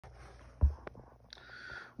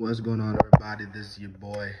What's going on, everybody? This is your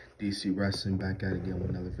boy DC Wrestling, back at it again with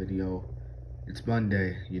another video. It's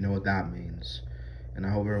Monday, you know what that means, and I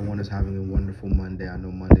hope everyone is having a wonderful Monday. I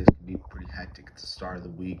know Mondays can be pretty hectic at the start of the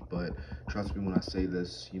week, but trust me when I say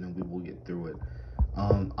this, we will get through it.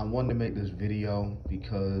 I wanted to make this video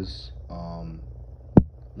because one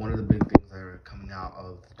of the big things that are coming out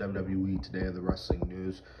of WWE today, the wrestling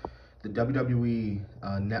news, the WWE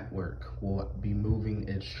network will be moving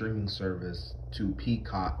its streaming service to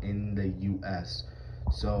Peacock in the US.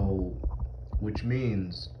 So, which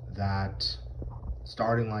means that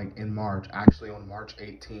starting like in March, actually on March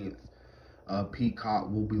 18th, Peacock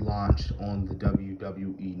will be launched on the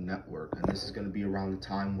WWE network. And this is going to be around the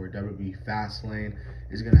time where WWE Fastlane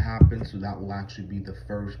is going to happen. So that will actually be the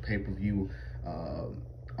first pay-per-view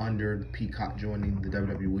under the Peacock joining the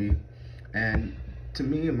WWE. And to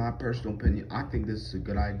me, in my personal opinion, I think this is a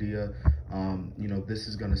good idea. This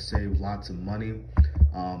is going to save lots of money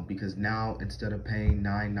because now instead of paying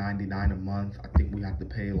 $9.99 a month, I think we have to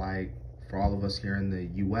pay, like, for all of us here in the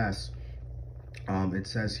U.S., it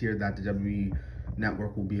says here that the WWE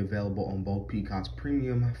network will be available on both Peacock's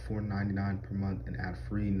premium $4.99 per month and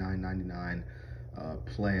ad-free $9.99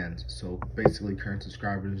 plans. So basically, current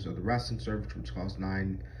subscribers of the wrestling service, which costs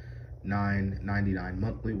 $9.99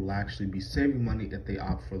 monthly, will actually be saving money if they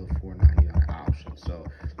opt for the $4.99 option. So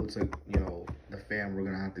looks like the fan, we're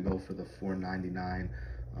gonna have to go for the $4.99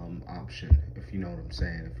 option, if you know what I'm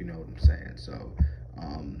saying. So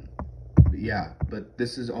yeah, but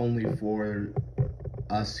this is only for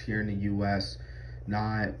us here in the US,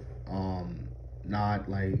 not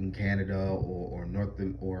like in Canada or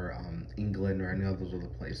England or any of those other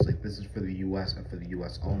places. Like, this is for the US and for the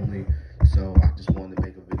US only. So I just wanted to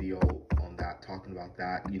make a video on that, talking about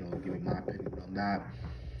that, giving my opinion on that.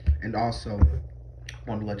 And also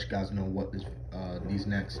want to let you guys know what these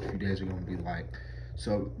next few days are going to be like.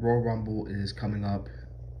 So Royal Rumble is coming up.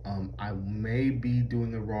 I may be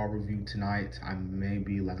doing a Raw review tonight. I may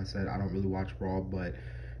be, like I said, I don't really watch Raw, but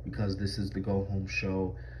because this is the go-home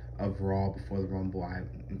show of Raw before the Rumble, I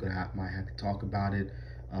might have to talk about it.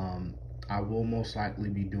 I will most likely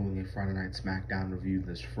be doing a Friday Night SmackDown review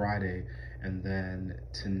this Friday, and then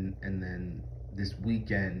this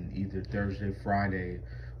weekend, either Thursday, Friday,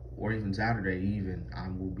 or even Saturday even, I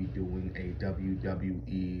will be doing a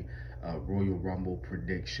WWE Royal Rumble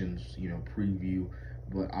predictions, preview.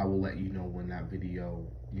 But I will let you know when that video,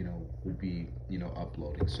 will be,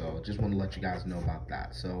 uploading. So just want to let you guys know about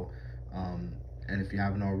that. So, and if you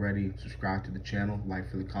haven't already, subscribe to the channel, like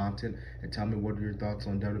for the content, and tell me what are your thoughts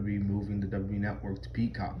on WWE moving the WWE Network to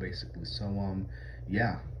Peacock, basically. So,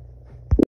 yeah.